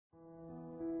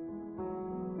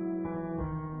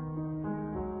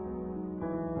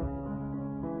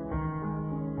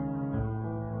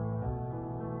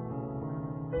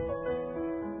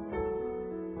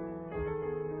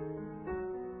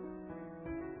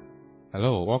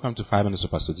Hello, welcome to 5 Minutes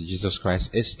of Pastor Jesus Christ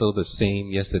is still the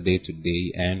same yesterday,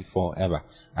 today, and forever.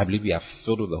 I believe we are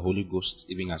filled with the Holy Ghost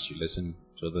even as you listen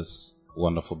to this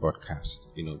wonderful broadcast,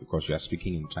 because you are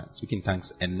speaking in tongues. Speaking in tongues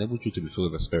enables you to be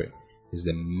filled with the Spirit. It's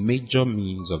the major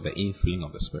means of the infilling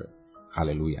of the Spirit.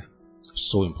 Hallelujah.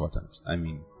 So important.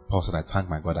 Paul said, I thank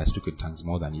my God I speak in tongues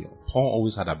more than you. Paul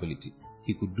always had ability.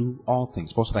 He could do all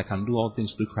things. Paul said, I can do all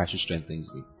things through Christ who strengthens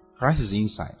me. Christ is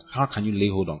inside. How can you lay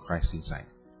hold on Christ inside?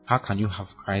 How can you have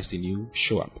Christ in you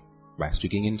show up? By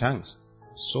speaking in tongues.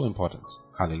 So important.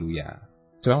 Hallelujah.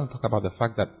 Today I want to talk about the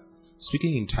fact that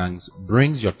speaking in tongues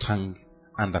brings your tongue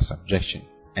under subjection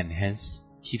and hence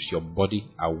keeps your body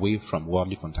away from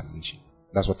worldly contamination.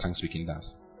 That's what tongue speaking does.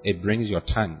 It brings your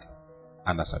tongue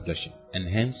under subjection and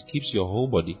hence keeps your whole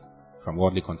body from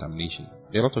worldly contamination.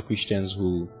 There are a lot of Christians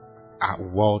who are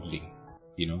worldly,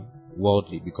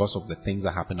 because of the things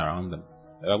that happen around them.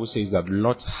 The Bible says that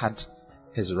Lot had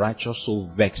his righteous soul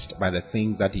vexed by the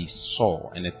things that he saw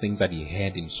and the things that he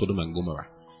heard in Sodom and Gomorrah.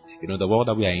 The world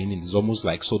that we are in is almost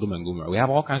like Sodom and Gomorrah. We have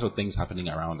all kinds of things happening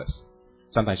around us.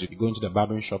 Sometimes you go into the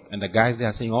barbering shop and the guys there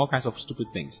are saying all kinds of stupid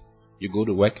things. You go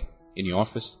to work in your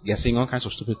office, they are saying all kinds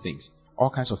of stupid things. All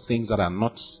kinds of things that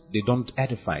they don't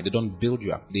edify, they don't build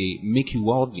you up. They make you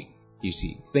worldly, you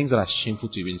see. Things that are shameful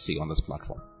to even say on this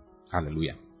platform.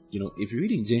 Hallelujah. If you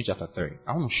read in James chapter 3,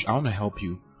 I want to help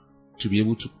you to be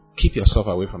able to keep yourself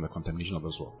away from the contamination of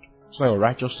this world, so your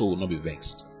righteous soul will not be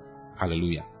vexed.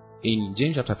 Hallelujah. In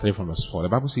James chapter 3 from verse 4, the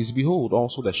Bible says, Behold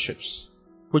also the ships,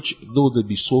 which though they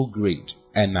be so great,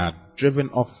 and are driven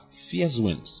of fierce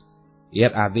winds,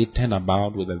 yet are they turned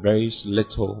about with a very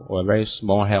little or a very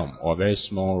small helm, or a very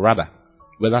small rudder,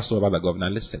 whithersoever the governor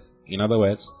listeth. In other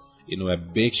words, a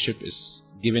big ship is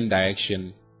given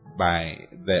direction by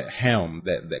the helm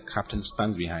that the captain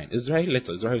stands behind. It's very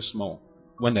little, it's very small.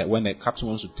 When the captain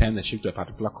wants to turn the ship to a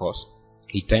particular course,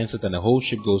 he turns it and the whole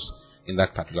ship goes in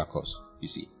that particular course, you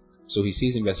see. So he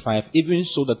says in verse 5, even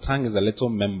so the tongue is a little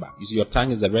member. You see, your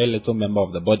tongue is a very little member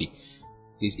of the body.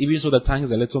 He says, even so the tongue is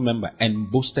a little member,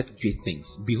 and boasteth great things.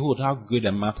 Behold, how great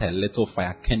a matter a little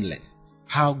fire kindleth.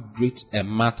 How great a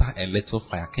matter a little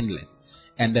fire kindleth.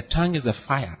 And the tongue is a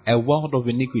fire, a world of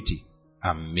iniquity.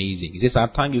 Amazing. He says,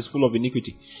 our tongue is full of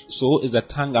iniquity. So is the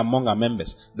tongue among our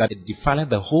members, that it defileth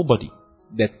the whole body.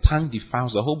 The tongue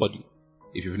defiles the whole body.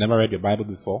 If you've never read your Bible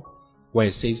before, where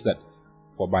it says that,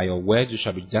 for by your words you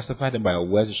shall be justified, and by your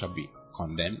words you shall be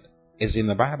condemned, it's in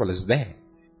the Bible, it's there.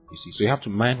 You see, so you have to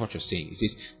mind what you're saying. It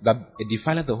says that it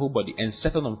defileth the whole body, and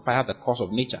setteth on fire the course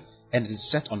of nature, and it is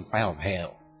set on fire of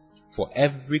hell. For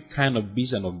every kind of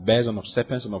beast and of bears and of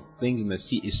serpents and of things in the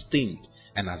sea is tamed,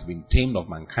 and has been tamed of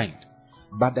mankind.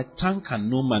 But the tongue can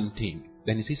no man tame.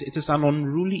 Then he says, it is an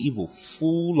unruly evil,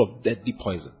 full of deadly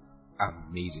poison.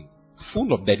 Amazing.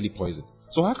 Full of deadly poison.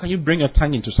 So how can you bring your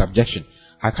tongue into subjection?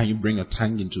 How can you bring your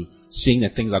tongue into saying the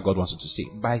things that God wants you to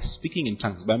say? By speaking in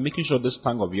tongues, by making sure this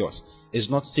tongue of yours is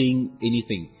not saying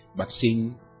anything, but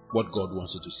saying what God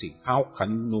wants you to say. How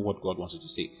can you know what God wants you to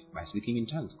say? By speaking in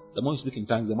tongues. The more you speak in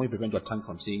tongues, the more you prevent your tongue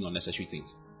from saying unnecessary things.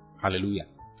 Hallelujah.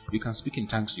 You can speak in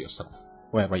tongues to yourself,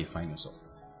 wherever you find yourself.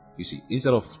 You see,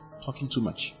 instead of talking too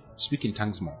much, speak in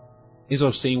tongues more. Instead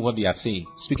of saying what they are saying,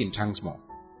 speak in tongues more.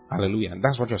 Hallelujah. And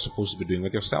that's what you're supposed to be doing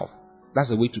with yourself. That's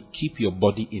a way to keep your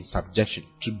body in subjection.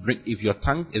 If your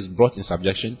tongue is brought in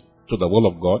subjection to the will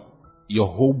of God, your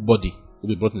whole body will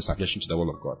be brought in subjection to the will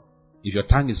of God. If your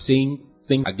tongue is saying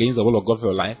things against the will of God for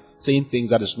your life, saying things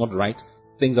that is not right,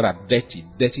 things that are dirty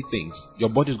things, your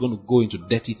body is going to go into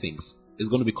dirty things. It's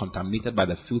going to be contaminated by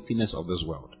the filthiness of this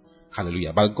world.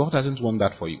 Hallelujah. But God doesn't want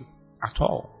that for you at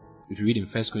all. If you read in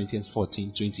 1 Corinthians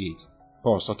 14:28,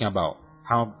 Paul was talking about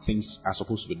how things are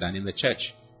supposed to be done in the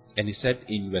church. And he said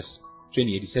in verse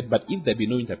 28, he said, but if there be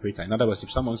no interpreter, in other words, if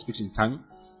someone speaks in tongue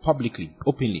publicly,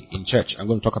 openly, in church, I'm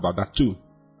going to talk about that too.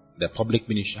 The public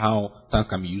ministry, how tongues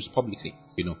can be used publicly,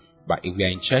 But if we are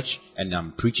in church and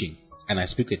I'm preaching and I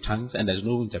speak in tongues and there's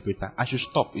no interpreter, I should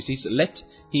stop. He says, let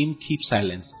him keep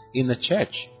silence in the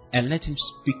church and let him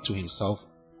speak to himself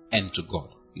and to God.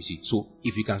 You see, so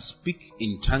if you can speak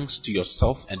in tongues to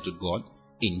yourself and to God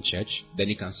in church, then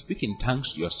you can speak in tongues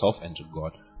to yourself and to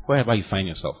God wherever you find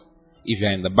yourself. If you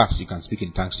are in the bus, you can speak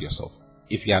in tongues to yourself.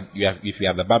 If you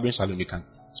are the barbering salon, you can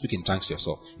speak in tongues to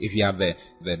yourself. If you are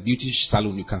the beauty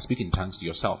salon, you can speak in tongues to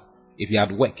yourself. If you are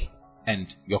at work and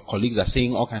your colleagues are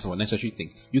saying all kinds of unnecessary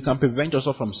things, you can prevent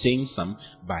yourself from saying some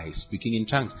by speaking in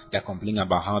tongues. They are complaining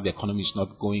about how the economy is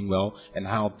not going well and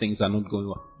how things are not going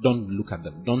well. Don't look at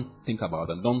them. Don't think about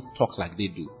them. Don't talk like they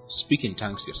do. Speak in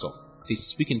tongues to yourself. See,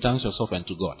 speak in tongues to yourself and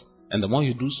to God. And the more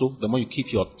you do so, the more you keep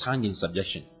your tongue in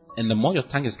subjection. And the more your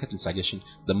tongue is kept in subjection,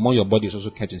 the more your body is also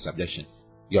kept in subjection.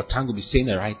 Your tongue will be saying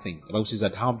the right thing. The Bible says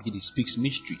that how he speaks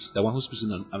mysteries. The one who speaks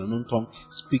in an unknown tongue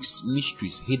speaks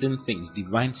mysteries, hidden things,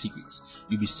 divine secrets.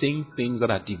 You'll be saying things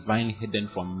that are divinely hidden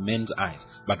from men's eyes,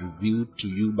 but revealed to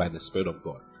you by the Spirit of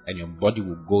God. And your body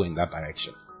will go in that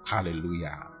direction.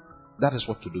 Hallelujah. That is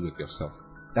what to do with yourself.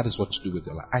 That is what to do with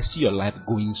your life. I see your life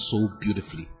going so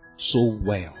beautifully, so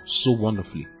well, so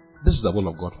wonderfully. This is the will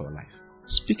of God for your life.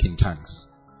 Speak in tongues,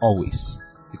 always,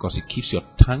 because it keeps your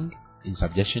tongue in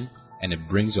subjection and it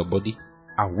brings your body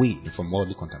away from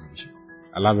worldly contamination.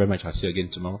 I love you very much. I'll see you again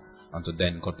tomorrow. Until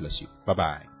then, God bless you.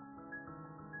 Bye-bye.